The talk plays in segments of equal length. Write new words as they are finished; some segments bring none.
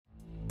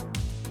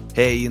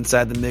Hey,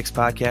 Inside the Mix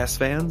podcast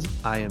fans,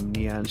 I am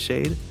Neon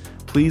Shade.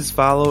 Please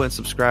follow and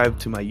subscribe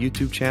to my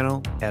YouTube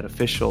channel at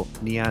Official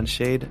Neon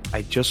Shade.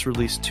 I just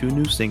released 2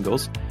 new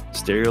singles,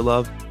 Stereo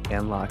Love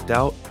and Locked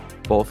Out.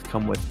 Both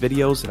come with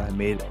videos that I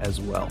made as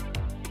well.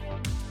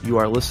 You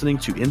are listening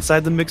to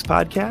Inside the Mix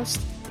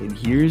podcast, and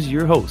here's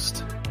your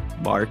host,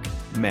 Mark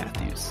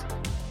Matthews.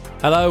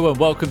 Hello and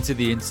welcome to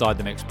the Inside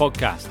the Mix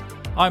podcast.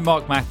 I'm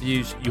Mark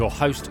Matthews, your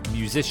host,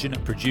 musician,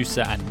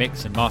 producer, and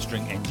mix and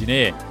mastering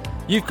engineer.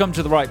 You've come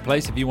to the right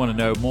place if you want to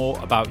know more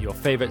about your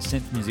favorite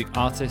synth music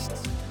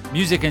artists,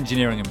 music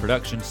engineering and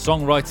production,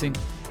 songwriting,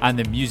 and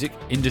the music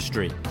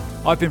industry.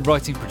 I've been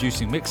writing,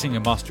 producing, mixing,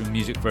 and mastering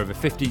music for over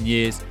 15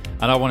 years,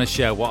 and I want to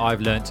share what I've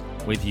learnt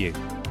with you.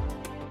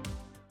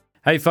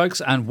 Hey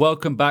folks, and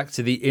welcome back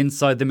to the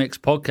Inside the Mix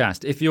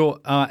podcast. If you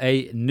are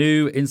a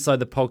new Inside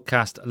the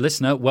Podcast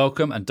listener,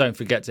 welcome, and don't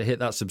forget to hit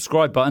that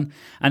subscribe button.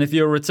 And if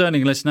you're a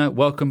returning listener,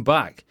 welcome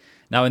back.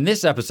 Now, in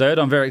this episode,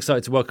 I'm very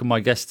excited to welcome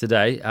my guest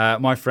today,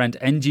 my friend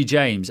NG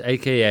James,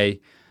 aka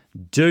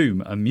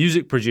DOOM, a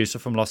music producer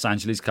from Los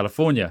Angeles,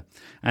 California.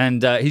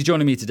 And he's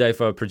joining me today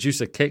for a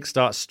producer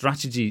Kickstart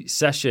strategy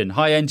session.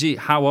 Hi, NG.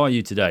 How are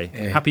you today?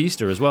 Hey. Happy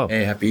Easter as well.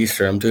 Hey, happy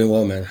Easter. I'm doing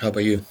well, man. How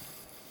about you?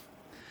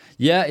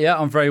 Yeah,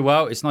 I'm very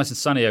well. It's nice and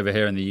sunny over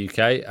here in the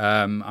UK.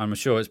 I'm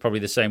sure it's probably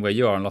the same where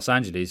you are in Los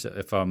Angeles,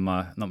 if I'm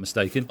not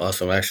mistaken.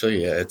 Awesome.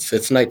 Actually, yeah,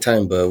 it's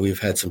nighttime, but we've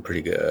had some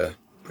pretty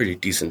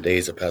decent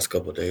days the past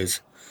couple of days.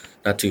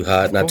 Not too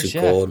hot, not too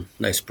cold.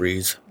 Nice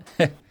breeze.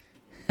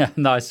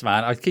 Nice,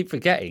 man. I keep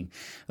forgetting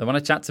that when I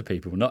chat to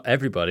people, not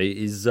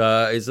everybody is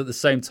at the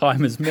same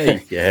time as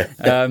me. Yeah.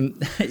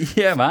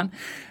 Yeah, man.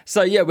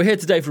 So, yeah, we're here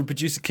today for a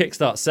producer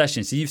Kickstart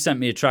session. So you've sent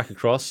me a track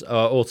across,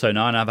 Auto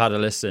 9. I've had a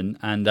listen,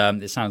 and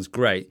it sounds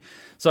great.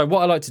 So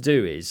what I like to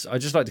do is I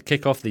just like to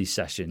kick off these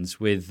sessions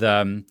with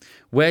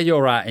where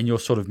you're at in your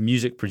sort of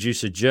music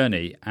producer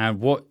journey and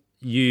what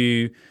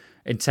you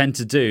intend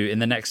to do in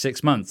the next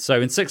 6 months.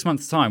 So in 6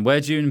 months' time, where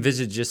do you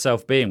envisage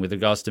yourself being with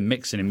regards to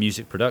mixing and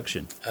music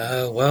production?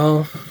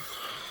 Well,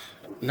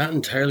 not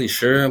entirely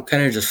sure. I'm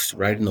kind of just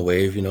riding the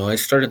wave. You know, I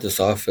started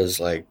this off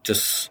as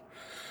just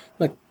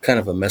kind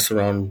of a mess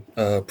around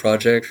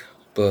project,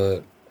 but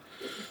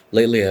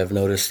lately I've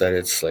noticed that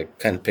it's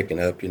kind of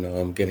picking up. You know,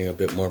 I'm getting a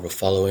bit more of a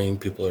following.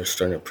 People are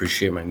starting to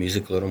appreciate my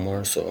music a little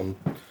more, so I'm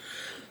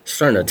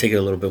starting to take it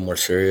a little bit more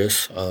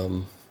serious.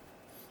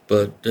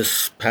 But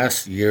this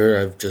past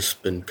year, I've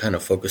just been kind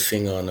of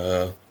focusing on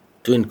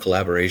doing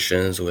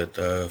collaborations with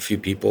a few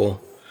people,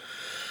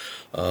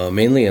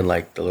 mainly in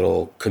the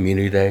little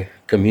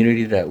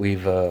community that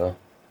we've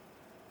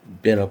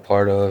been a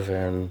part of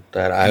and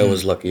that I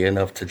was lucky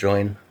enough to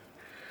join.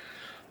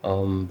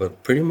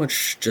 But pretty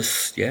much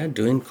just,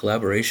 doing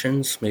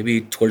collaborations.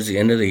 Maybe towards the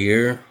end of the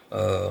year,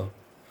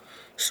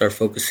 start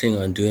focusing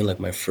on doing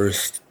my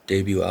first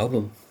debut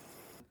album.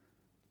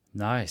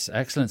 Nice.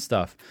 Excellent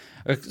stuff.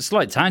 A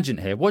slight tangent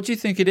here. What do you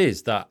think it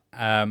is that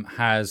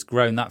has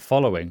grown that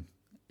following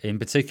in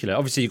particular?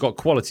 Obviously, you've got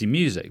quality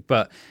music,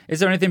 but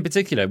is there anything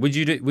particular? Would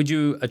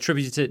you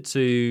attribute it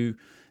to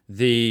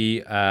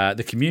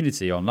the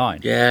community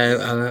online?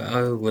 Yeah,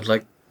 I would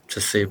like to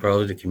say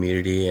probably the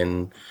community,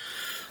 and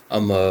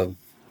I'm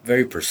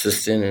very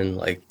persistent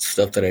in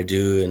stuff that I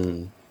do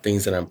and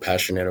things that I'm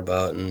passionate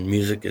about, and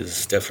music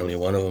is definitely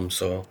one of them.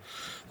 So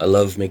I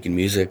love making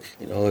music.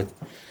 You know,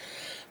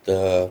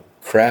 the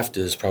craft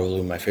is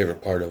probably my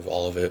favorite part of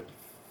all of it.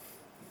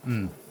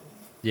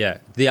 Yeah,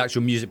 the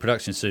actual music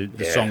production, so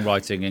the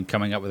songwriting and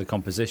coming up with a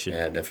composition.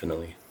 Yeah,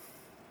 definitely.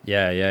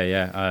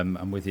 Yeah.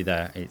 I'm with you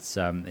there. It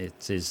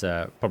is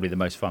probably the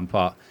most fun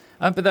part.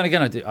 But then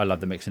again, I love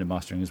the mixing and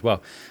mastering as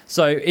well.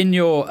 So in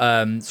your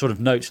sort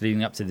of notes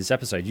leading up to this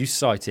episode, you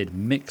cited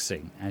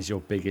mixing as your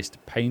biggest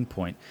pain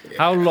point. Yeah.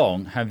 How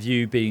long have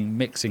you been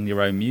mixing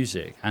your own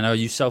music, and are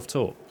you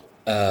self-taught?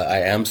 I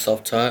am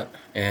self-taught,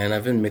 and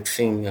I've been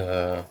mixing,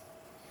 I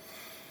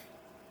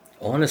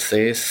want to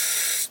say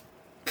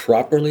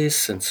properly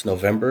since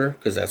November,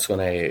 because that's when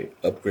I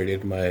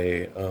upgraded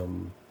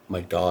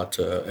my DAW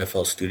to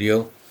FL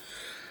Studio.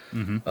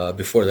 Mm-hmm.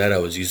 Before that, I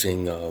was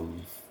using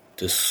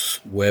this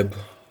web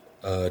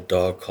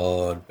DAW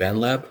called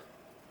BandLab.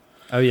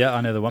 Oh yeah,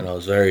 I know the one. And I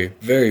was very,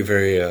 very,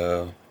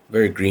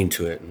 very green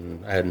to it,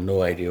 and I had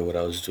no idea what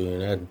I was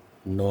doing. I had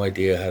no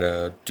idea how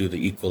to do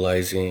the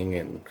equalizing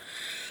and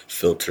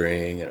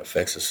filtering and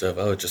effects and stuff.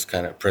 I was just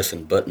kind of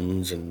pressing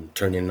buttons and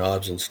turning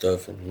knobs and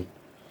stuff, and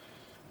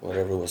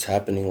whatever was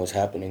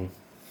happening.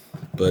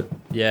 But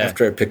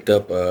after I picked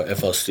up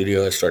FL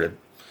Studio, I started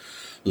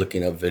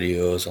looking up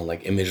videos on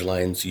Image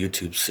Line's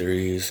YouTube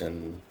series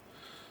and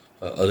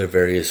other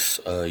various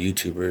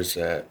YouTubers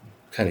that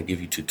kind of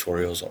give you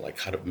tutorials on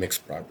how to mix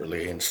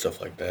properly and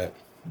stuff like that.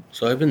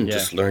 So I've been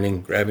just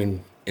learning,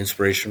 grabbing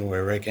inspiration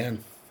wherever I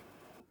can.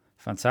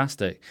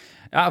 Fantastic.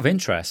 Out of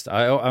interest,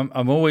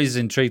 I'm always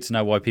intrigued to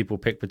know why people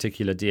pick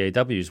particular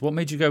DAWs. What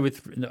made you go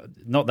with,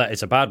 not that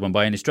it's a bad one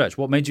by any stretch,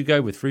 what made you go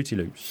with Fruity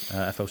Loops,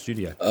 FL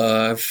Studio?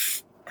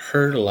 I've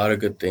heard a lot of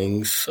good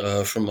things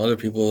from other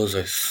people.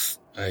 As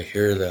I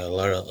hear that a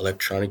lot of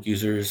electronic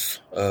users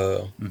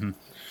Hmm.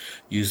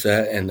 use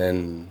that. And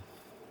then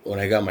when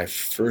I got my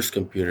first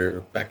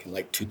computer back in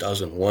like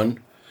 2001,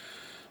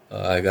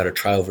 I got a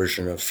trial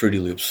version of Fruity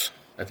Loops.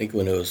 I think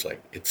when it was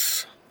like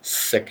its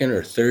second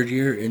or third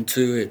year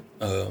into it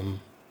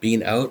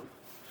being out,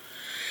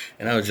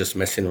 and I was just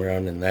messing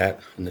around in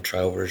the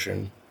trial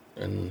version,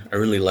 and I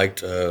really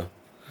liked the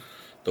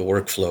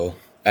workflow.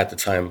 At the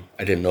time,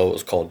 I didn't know it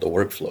was called the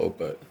workflow,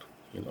 but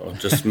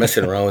just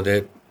messing around with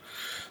it.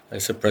 I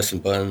started pressing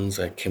buttons.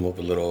 I came up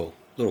with little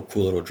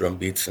cool little drum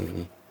beats,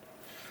 and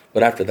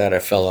but after that, I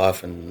fell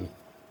off and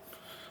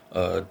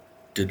uh,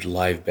 did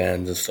live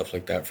bands and stuff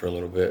like that for a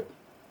little bit.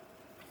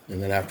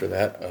 And then after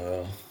that,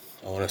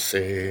 I want to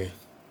say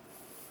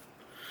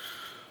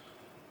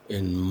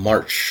in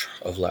March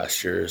of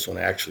last year is when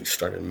I actually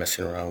started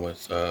messing around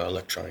with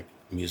electronic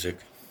music.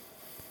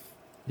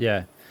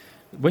 Yeah.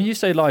 When you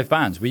say live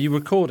bands, were you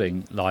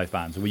recording live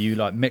bands, or were you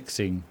like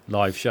mixing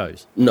live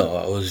shows? No,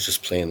 I was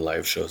just playing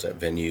live shows at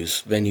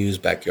venues,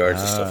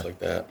 backyards, and stuff Ah, like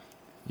that.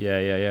 yeah,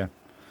 yeah, yeah.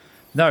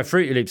 No,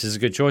 Fruity Loops is a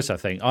good choice, I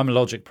think. I'm a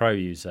Logic Pro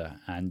user,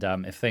 and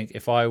I think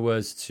if I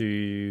was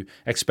to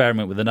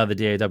experiment with another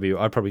DAW,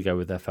 I'd probably go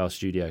with FL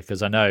Studio,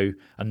 because I know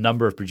a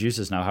number of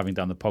producers now, having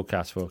done the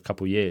podcast for a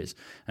couple of years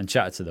and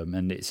chatted to them,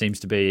 and it seems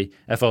to be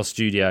FL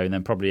Studio and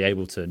then probably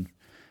Ableton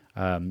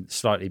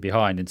slightly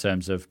behind in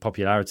terms of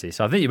popularity.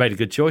 So I think you made a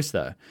good choice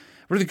there.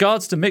 With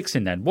regards to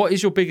mixing then, what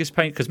is your biggest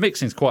pain? Because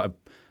mixing is quite a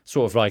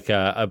sort of like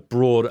a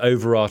broad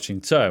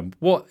overarching term.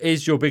 What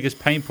is your biggest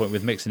pain point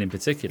with mixing in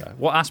particular?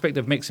 What aspect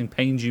of mixing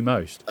pains you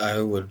most?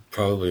 I would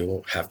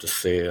probably have to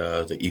say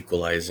the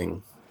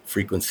equalizing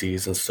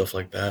frequencies and stuff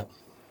like that.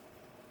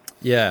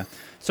 Yeah.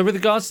 So with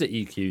regards to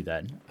EQ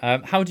then,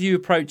 how do you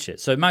approach it?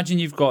 So imagine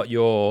you've got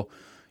your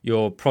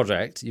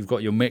project, you've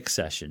got your mix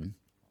session,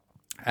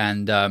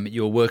 and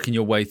you're working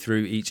your way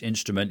through each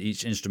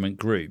instrument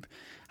group.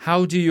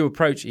 How do you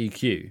approach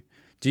EQ?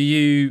 Do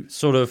you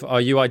are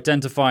you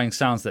identifying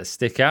sounds that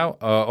stick out,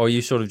 or are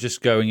you sort of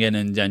just going in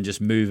and then just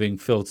moving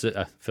filters?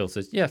 Or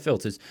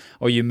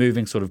are you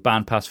moving sort of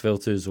bandpass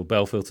filters or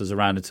bell filters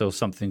around until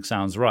something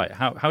sounds right?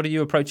 How do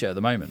you approach it at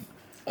the moment?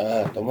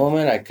 At the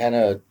moment, I kind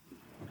of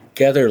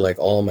gather like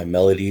all my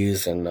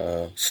melodies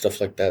and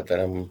stuff like that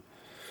I'm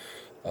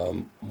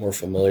more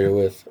familiar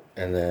with,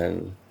 and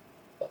then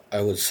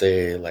I would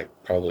say like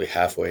probably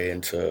halfway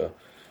into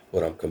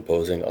what I'm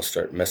composing, I'll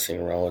start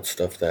messing around with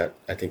stuff that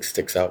I think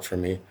sticks out for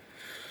me.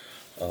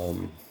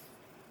 Um,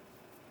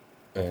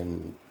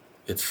 and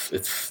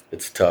it's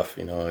tough,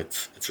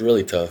 it's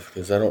really tough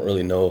because I don't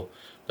really know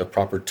the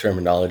proper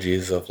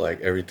terminologies of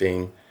like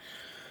everything,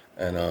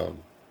 and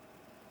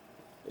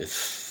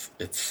it's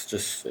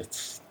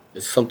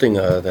something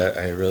that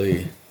I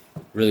really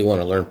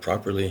want to learn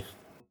properly.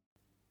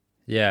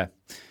 Yeah.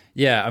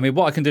 Yeah, I mean,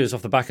 what I can do is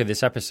off the back of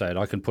this episode,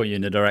 I can point you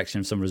in the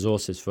direction of some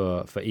resources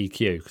for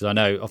EQ, because I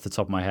know off the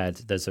top of my head,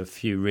 there's a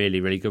few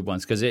really, really good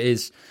ones. Because it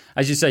is,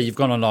 as you say, you've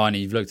gone online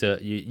and you've looked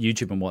at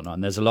YouTube and whatnot,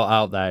 and there's a lot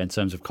out there in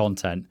terms of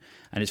content,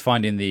 and it's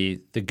finding the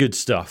good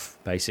stuff,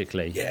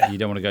 basically. Yeah. You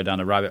don't want to go down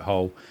a rabbit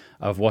hole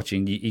of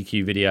watching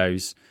EQ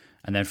videos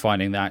and then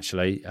finding that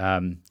actually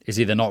is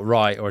either not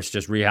right or it's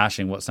just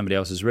rehashing what somebody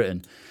else has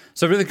written.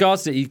 So with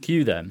regards to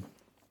EQ then,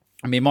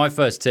 I mean, my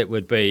first tip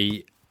would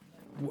be,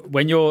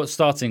 when you're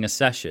starting a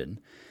session,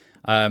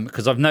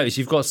 because I've noticed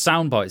you've got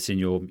sound bites in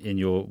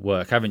your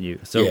work, haven't you?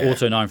 So Yeah.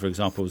 Auto 9, for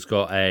example, has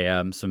got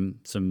a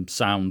some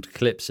sound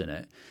clips in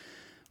it.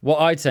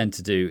 What I tend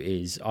to do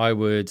is I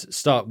would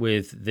start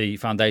with the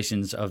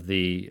foundations of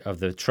the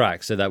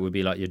track. So that would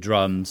be like your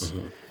drums,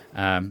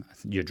 your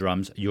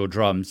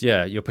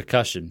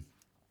percussion,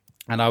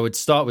 and I would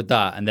start with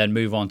that and then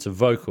move on to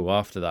vocal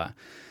after that.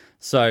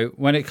 So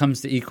when it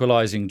comes to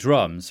equalizing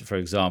drums, for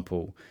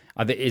example,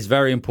 I think it's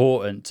very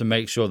important to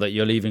make sure that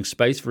you're leaving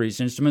space for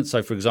each instrument.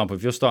 So, for example,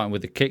 if you're starting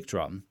with the kick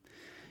drum,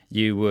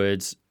 you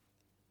would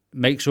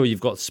make sure you've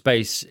got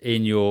space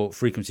in your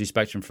frequency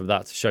spectrum for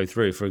that to show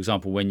through. For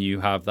example, when you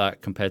have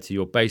that compared to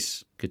your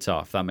bass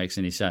guitar, if that makes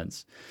any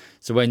sense.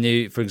 So when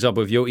you, for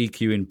example, if you're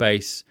EQing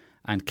bass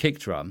and kick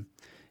drum,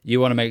 you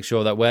want to make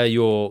sure that where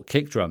your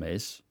kick drum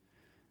is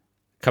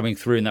coming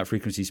through in that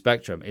frequency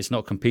spectrum, it's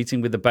not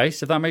competing with the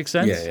bass, if that makes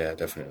sense. Yeah,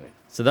 definitely.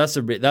 So that's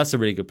a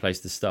really good place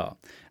to start.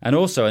 And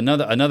also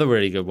another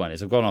really good one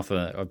is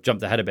I've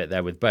jumped ahead a bit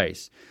there with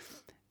bass.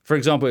 For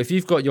example, if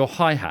you've got your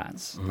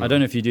hi-hats, I don't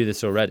know if you do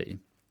this already.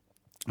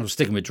 I'm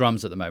sticking with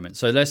drums at the moment.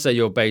 So let's say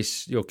your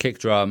bass, your kick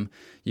drum,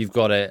 you've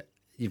got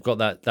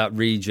that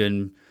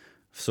region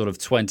sort of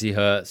 20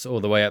 hertz all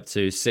the way up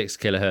to 6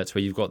 kilohertz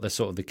where you've got the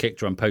sort of the kick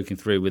drum poking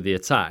through with the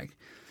attack.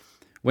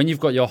 When you've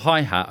got your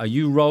hi-hat, are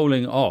you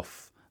rolling off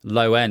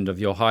low end of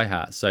your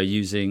hi-hat, so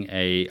using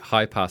a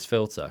high-pass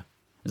filter?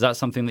 Is that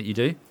something that you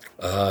do?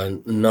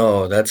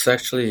 No, that's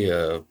actually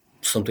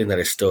something that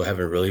I still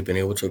haven't really been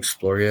able to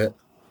explore yet.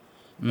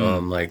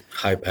 Like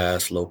high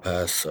pass, low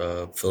pass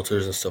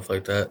filters and stuff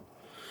like that.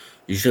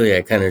 Usually,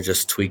 I kind of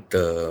just tweak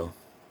the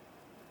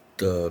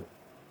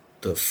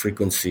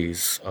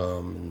frequencies,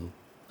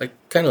 like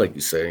kind of like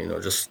you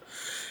said, just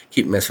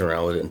keep messing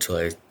around with it until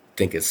I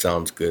think it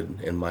sounds good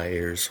in my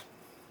ears.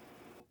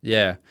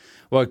 Yeah.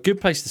 Well, a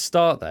good place to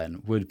start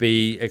then would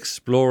be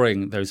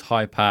exploring those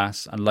high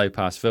pass and low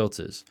pass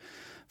filters.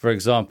 For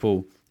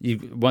example,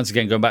 once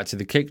again, going back to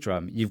the kick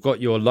drum, you've got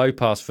your low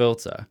pass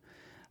filter.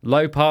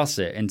 Low pass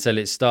it until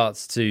it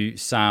starts to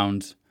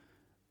sound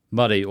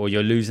muddy or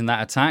you're losing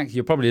that attack.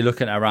 You're probably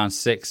looking at around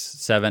 6,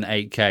 7,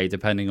 8K,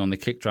 depending on the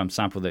kick drum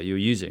sample that you're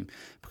using.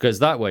 Because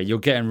that way you're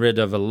getting rid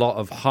of a lot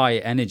of high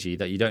energy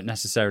that you don't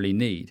necessarily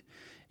need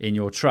in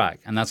your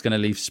track. And that's going to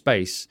leave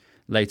space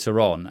later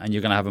on, and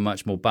you're going to have a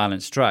much more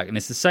balanced track. And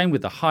it's the same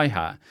with the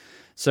hi-hat.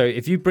 So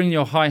if you bring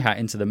your hi-hat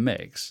into the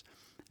mix,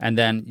 and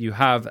then you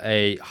have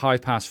a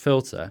high-pass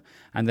filter,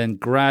 and then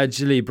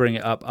gradually bring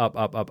it up,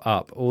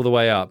 all the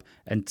way up,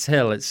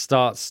 until it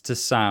starts to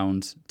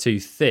sound too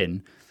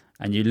thin,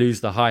 and you lose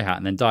the hi-hat,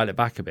 and then dial it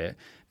back a bit,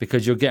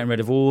 because you're getting rid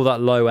of all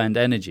that low-end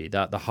energy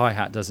that the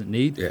hi-hat doesn't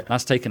need. Yeah.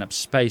 That's taking up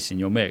space in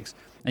your mix.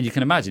 And you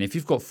can imagine, if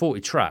you've got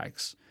 40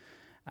 tracks,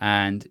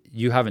 and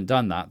you haven't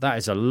done that, that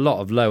is a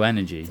lot of low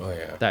energy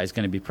that is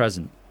going to be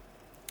present.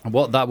 And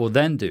what that will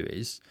then do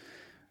is,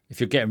 if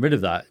you're getting rid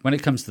of that, when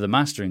it comes to the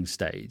mastering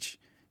stage,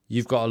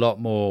 you've got a lot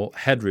more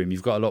headroom,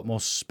 you've got a lot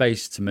more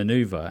space to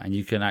maneuver, and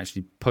you can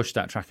actually push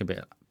that track a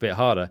bit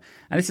harder.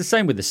 And it's the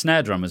same with the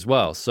snare drum as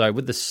well. So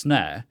with the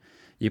snare,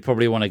 you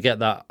probably want to get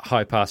that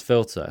high pass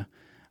filter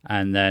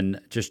and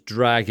then just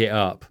drag it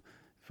up.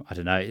 I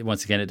don't know,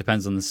 once again, it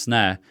depends on the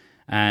snare,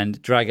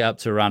 and drag it up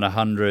to around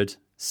 100,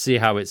 see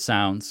how it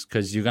sounds,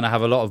 because you're going to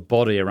have a lot of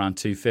body around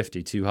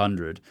 250,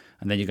 200,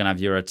 and then you're going to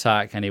have your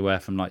attack anywhere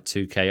from like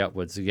 2K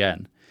upwards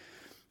again.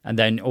 And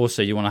then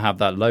also you want to have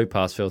that low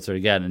pass filter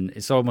again, and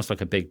it's almost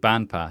like a big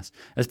band pass.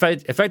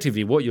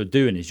 Effectively, what you're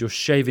doing is you're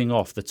shaving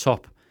off the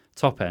top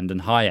end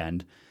and high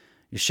end.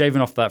 You're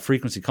shaving off that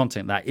frequency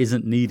content that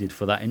isn't needed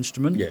for that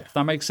instrument, if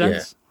that makes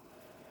sense.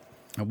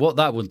 Yeah. And what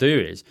that will do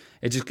is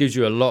it just gives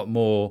you a lot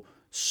more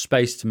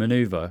space to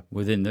maneuver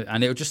within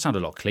and it'll just sound a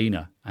lot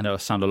cleaner, and it'll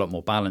sound a lot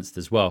more balanced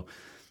as well.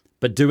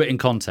 But do it in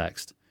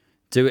context.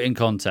 Do it in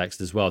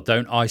context as well.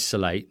 Don't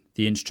isolate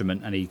the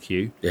instrument and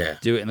EQ. Yeah.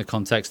 Do it in the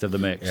context of the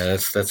mix. Yeah,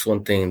 that's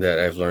one thing that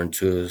I've learned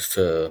too, is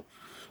to,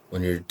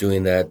 when you're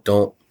doing that,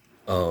 don't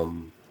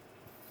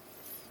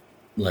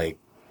like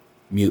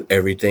mute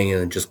everything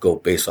and just go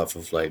based off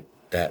of like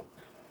that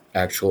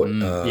actual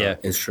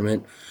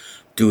instrument.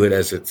 Do it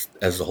as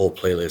the whole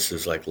playlist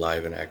is like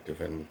live and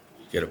active, and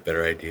get a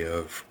better idea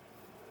of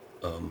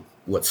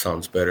what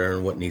sounds better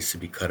and what needs to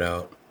be cut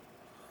out.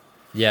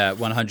 Yeah,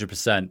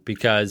 100%.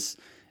 Because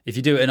if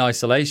you do it in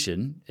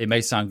isolation, it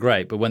may sound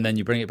great, but when then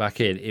you bring it back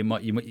in,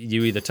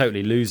 you either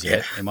totally lose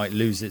it, it might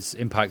lose its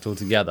impact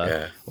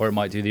altogether, or it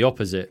might do the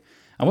opposite.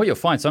 And what you'll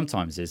find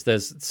sometimes is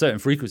there's certain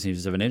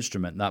frequencies of an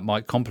instrument that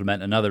might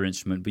complement another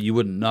instrument, but you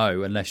wouldn't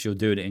know unless you're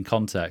doing it in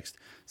context.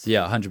 So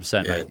yeah,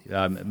 100%.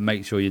 Mate,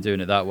 make sure you're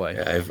doing it that way.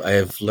 Yeah, I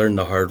have learned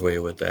the hard way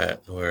with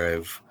that, where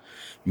I've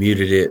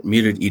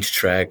muted each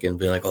track and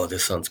been like, oh,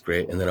 this sounds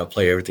great, and then I'll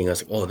play everything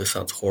else like, oh, this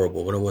sounds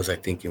horrible. What was I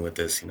thinking with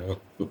this,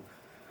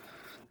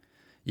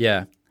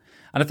 Yeah.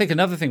 And I think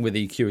another thing with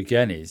EQ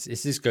again is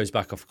this goes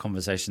back off a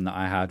conversation that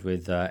I had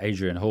with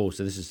Adrian Hall.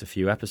 So this is a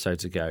few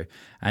episodes ago.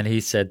 And he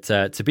said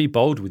to be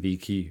bold with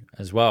EQ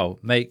as well.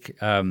 Make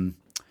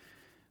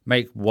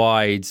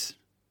wide,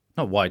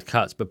 not wide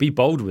cuts, but be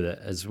bold with it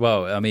as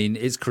well. I mean,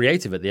 it's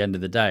creative at the end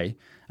of the day,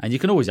 and you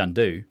can always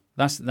undo.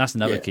 That's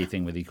another key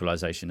thing with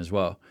equalization as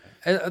well.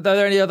 Are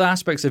there any other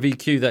aspects of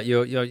EQ that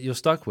you're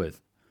stuck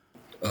with?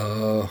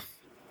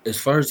 As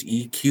far as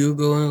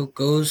EQ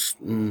goes,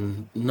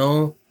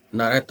 no,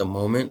 not at the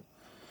moment.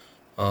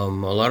 A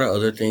lot of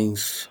other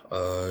things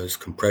is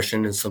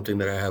compression is something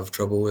that I have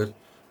trouble with.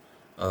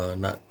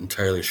 Not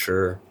entirely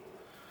sure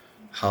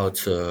how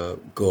to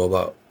go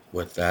about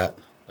with that.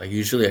 Like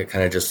usually I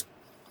kind of just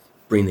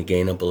bring the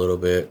gain up a little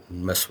bit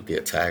and mess with the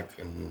attack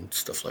and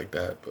stuff like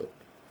that, but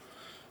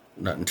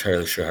not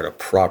entirely sure how to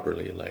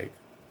properly like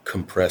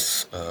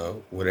compress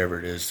whatever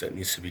it is that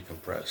needs to be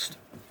compressed.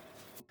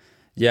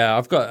 Yeah,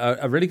 I've got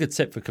a really good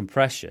tip for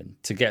compression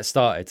to get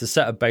started, to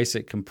set a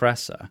basic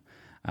compressor.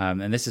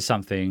 And this is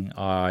something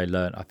I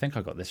learned. I think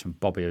I got this from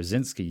Bobby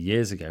Ozinski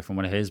years ago from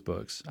one of his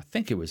books. I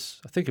think it was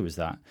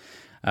that.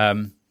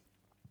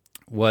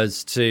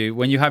 Was to,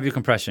 when you have your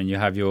compression, you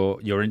have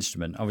your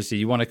instrument. Obviously,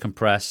 you want to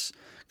compress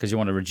because you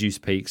want to reduce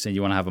peaks and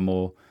you want to have a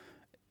more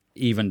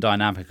even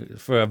dynamic.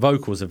 For a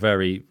vocal is a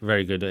very,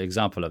 very good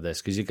example of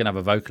this, because you can have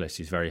a vocalist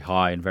who's very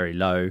high and very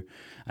low,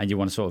 and you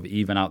want to sort of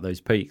even out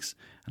those peaks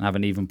and have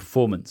an even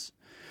performance.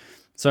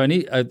 So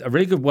a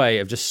really good way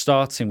of just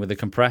starting with a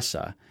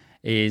compressor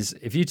is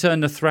if you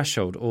turn the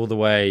threshold all the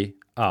way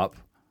up,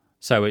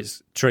 so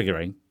it's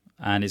triggering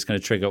and it's going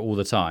to trigger all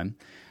the time,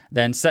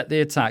 then set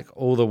the attack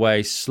all the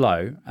way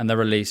slow and the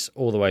release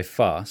all the way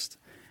fast,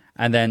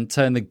 and then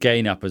turn the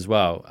gain up as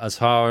well, as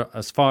far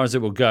as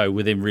it will go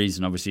within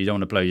reason. Obviously, you don't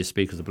want to blow your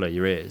speakers or blow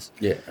your ears.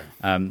 Yeah.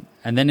 And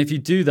then if you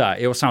do that,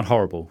 it will sound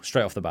horrible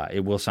straight off the bat.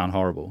 It will sound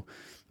horrible.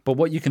 But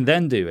what you can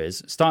then do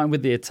is, starting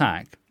with the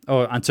attack,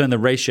 and turn the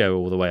ratio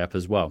all the way up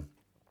as well.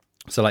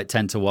 So like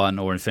 10 to 1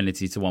 or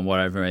infinity to 1,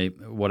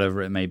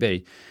 whatever it may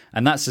be.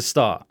 And that's the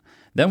start.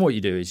 Then what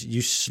you do is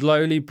you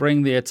slowly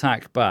bring the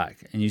attack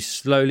back and you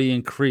slowly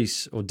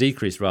increase or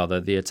decrease rather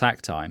the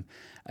attack time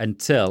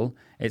until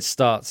it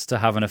starts to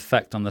have an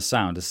effect on the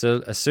sound.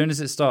 So as soon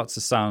as it starts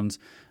to sound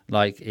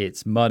like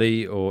it's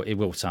muddy, or it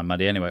will sound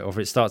muddy anyway, or if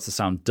it starts to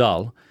sound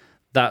dull,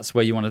 that's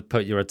where you want to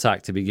put your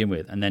attack to begin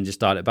with, and then just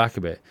dial it back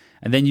a bit.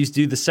 And then you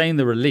do the same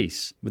with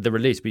the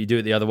release, but you do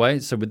it the other way.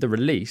 So with the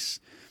release,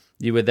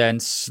 you would then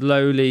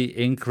slowly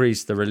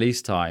increase the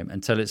release time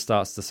until it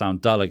starts to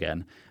sound dull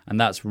again. And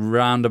that's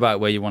round about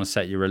where you want to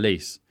set your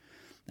release.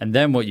 And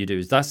then what you do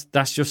is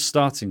that's your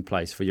starting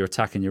place for your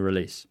attack and your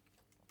release.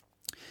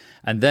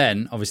 And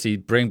then obviously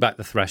bring back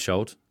the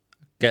threshold,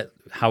 get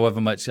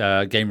however much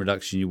gain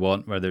reduction you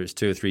want, whether it's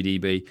 2 or 3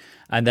 dB,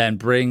 and then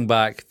bring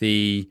back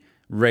the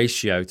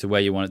ratio to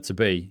where you want it to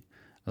be.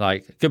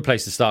 Like a good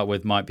place to start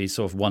with might be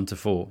sort of 1 to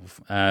 4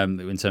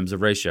 in terms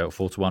of ratio,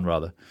 4 to 1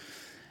 rather.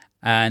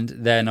 And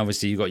then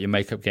obviously you've got your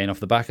makeup gain off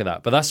the back of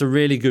that. But that's a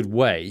really good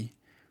way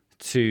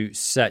to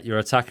set your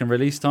attack and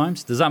release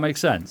times. Does that make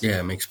sense? Yeah,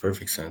 it makes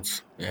perfect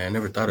sense. Yeah, I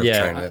never thought of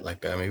trying it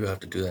like that. Maybe I'll have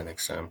to do that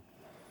next time.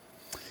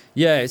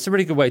 Yeah, it's a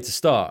really good way to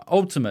start.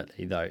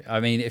 Ultimately, though, I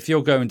mean, if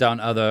you're going down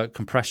other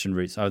compression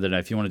routes, I don't know,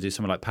 if you want to do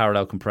something like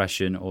parallel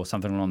compression or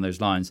something along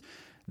those lines,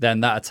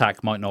 then that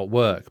attack might not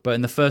work. But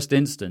in the first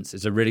instance,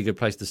 it's a really good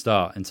place to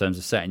start in terms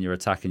of setting your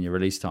attack and your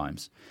release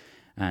times.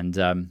 And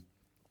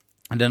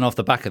then off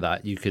the back of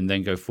that, you can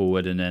then go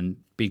forward and then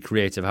be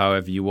creative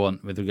however you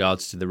want with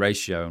regards to the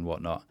ratio and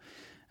whatnot.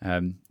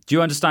 Do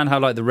you understand how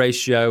like the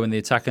ratio and the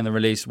attack and the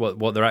release,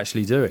 what they're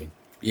actually doing?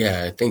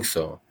 Yeah, I think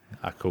so.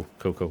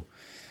 Cool.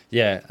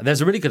 Yeah,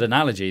 there's a really good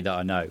analogy that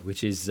I know,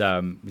 which is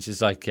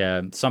like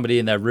somebody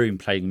in their room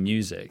playing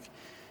music.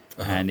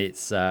 And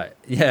it's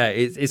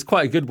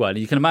quite a good one.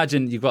 You can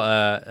imagine you've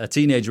got a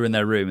teenager in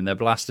their room and they're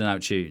blasting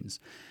out tunes,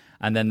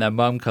 and then their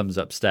mum comes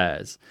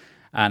upstairs,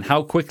 and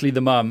how quickly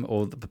the mum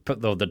or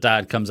the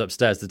dad comes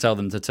upstairs to tell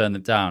them to turn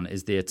it down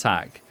is the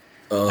attack,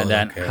 and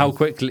then how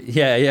quickly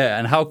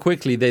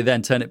they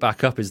then turn it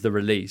back up is the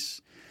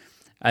release,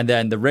 and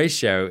then the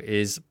ratio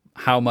is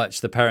how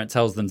much the parent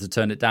tells them to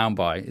turn it down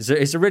by.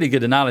 It's a really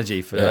good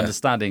analogy for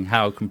understanding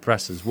how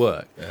compressors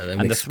work,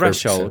 and the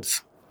threshold.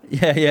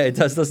 Yeah, it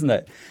does, doesn't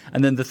it?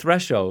 And then the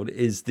threshold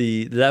is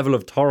the level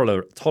of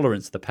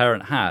tolerance the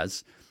parent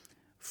has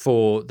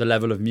for the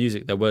level of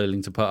music they're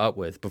willing to put up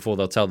with before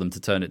they'll tell them to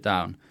turn it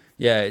down.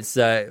 Yeah, it's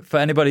for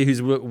anybody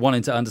who's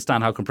wanting to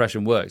understand how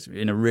compression works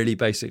in a really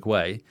basic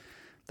way,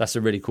 that's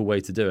a really cool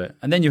way to do it.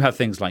 And then you have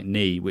things like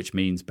knee, which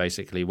means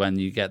basically when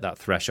you get that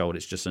threshold,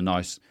 it's just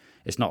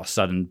it's not a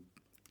sudden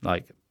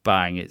like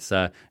bang, it's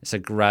a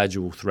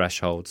gradual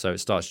threshold. So it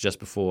starts just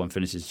before and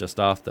finishes just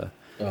after.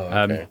 Oh,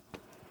 okay.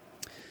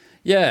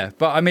 Yeah,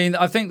 but I mean,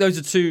 I think those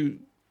are two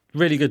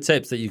really good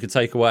tips that you could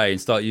take away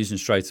and start using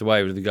straight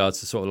away with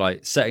regards to sort of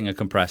like setting a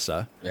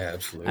compressor. Yeah,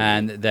 absolutely.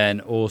 And then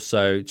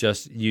also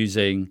just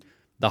using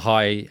the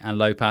high and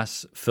low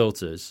pass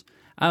filters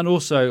and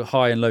also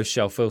high and low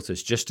shell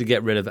filters just to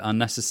get rid of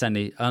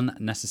unnecessary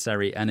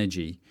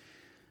energy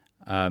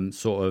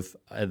sort of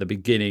at the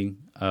beginning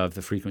of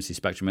the frequency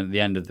spectrum and at the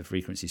end of the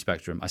frequency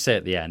spectrum. I say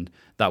at the end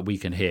that we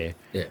can hear.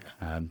 Yeah.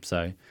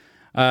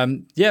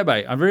 Yeah,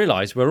 mate, I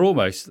realise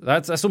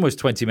that's almost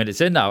 20 minutes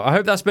in now. I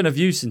hope that's been of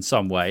use in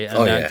some way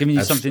and giving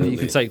you something that you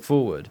can take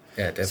forward.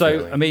 Yeah, definitely.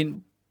 So, I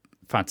mean,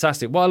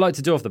 fantastic. What I like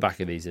to do off the back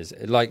of these is,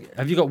 like,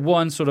 have you got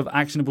one sort of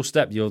actionable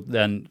step you'll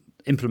then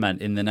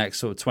implement in the next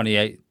sort of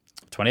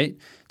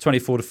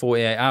 24 to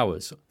 48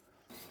 hours?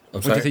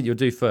 What do you think you'll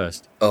do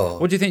first?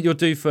 What do you think you'll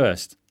do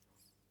first?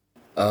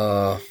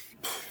 I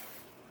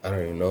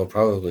don't even know.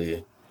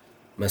 Probably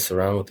mess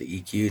around with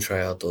the EQ,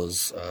 try out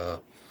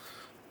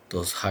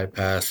those high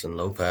pass and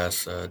low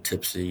pass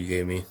tips that you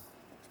gave me.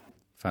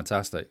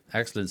 Fantastic.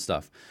 Excellent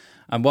stuff.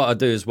 And what I'll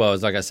do as well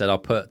is, like I said, I'll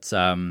put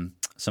some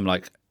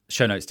like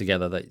show notes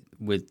together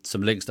with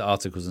some links to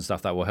articles and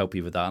stuff that will help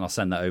you with that, and I'll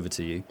send that over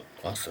to you.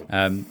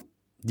 Awesome.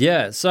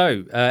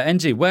 So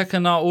NG, where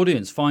can our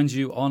audience find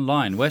you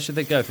online? Where should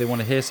they go if they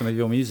want to hear some of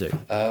your music?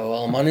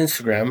 Well, I'm on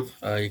Instagram.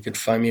 You could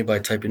find me by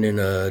typing in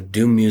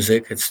DOOM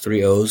Music. It's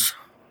 3 O's,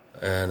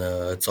 and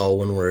it's all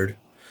one word.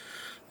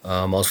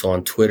 I'm also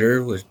on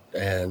Twitter,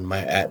 and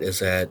my @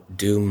 is at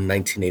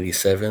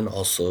Doom1987,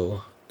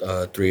 also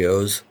 3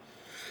 O's.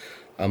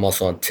 I'm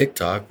also on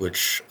TikTok,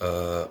 which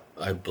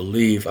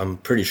I'm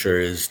pretty sure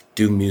is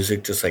Doom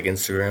Music, just like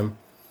Instagram.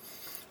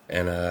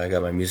 And I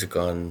got my music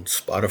on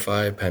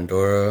Spotify,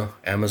 Pandora,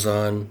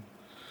 Amazon.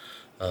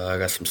 I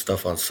got some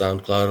stuff on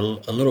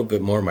SoundCloud, a little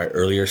bit more of my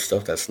earlier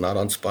stuff that's not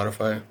on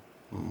Spotify,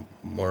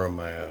 more of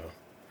my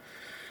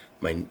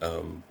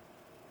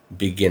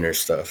beginner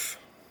stuff.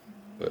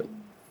 But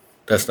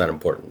that's not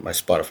important. My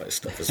Spotify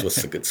stuff is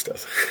what's the good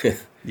stuff.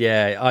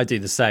 Yeah, I do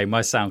the same.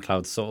 My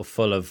SoundCloud's sort of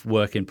full of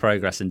work in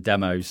progress and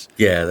demos.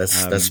 Yeah,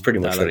 that's pretty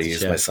much what I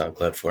use my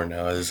SoundCloud for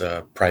now is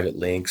private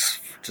links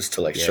just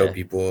to show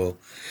people,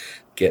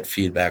 get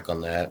feedback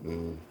on that,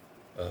 and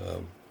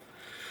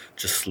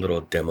just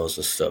little demos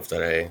and stuff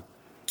that I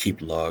keep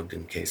logged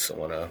in case I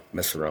want to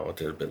mess around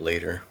with it a bit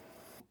later.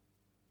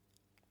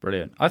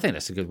 Brilliant. I think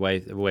that's a good way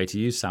to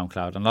use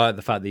SoundCloud, and I like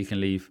the fact that you can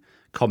leave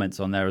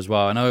comments on there as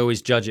well. And I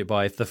always judge it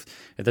by if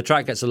the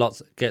track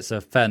gets a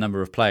fair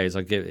number of plays,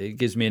 it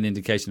gives me an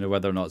indication of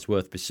whether or not it's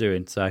worth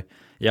pursuing. So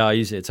yeah, I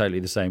use it totally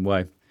the same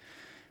way.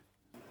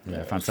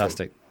 Yeah,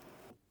 fantastic.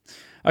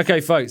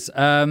 Okay, folks,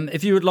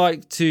 if you would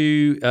like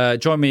to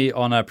join me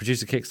on a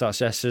producer Kickstart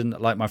session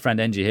like my friend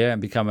Engie here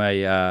and become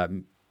a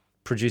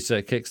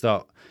producer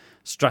Kickstart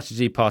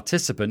strategy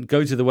participant,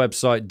 go to the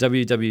website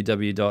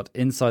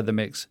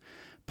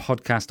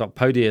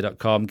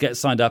www.insidethemixpodcast.podia.com, get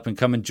signed up and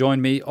come and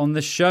join me on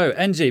the show.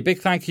 Engie, big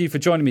thank you for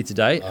joining me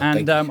today,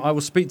 and I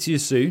will speak to you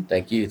soon.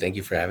 Thank you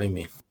for having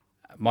me.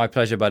 My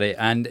pleasure, buddy,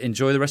 and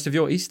enjoy the rest of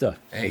your Easter.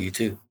 Hey, you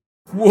too.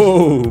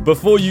 Whoa!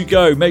 Before you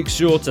go, make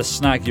sure to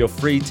snag your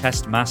free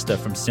test master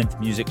from Synth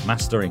Music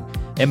Mastering.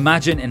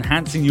 Imagine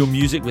enhancing your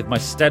music with my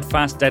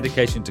steadfast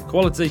dedication to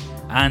quality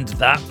and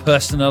that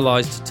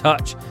personalized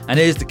touch. And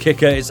here's the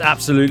kicker, it's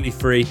absolutely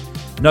free,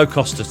 no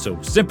cost at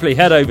all. Simply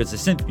head over to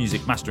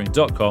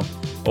synthmusicmastering.com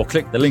or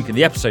click the link in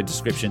the episode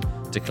description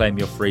to claim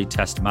your free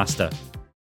test master.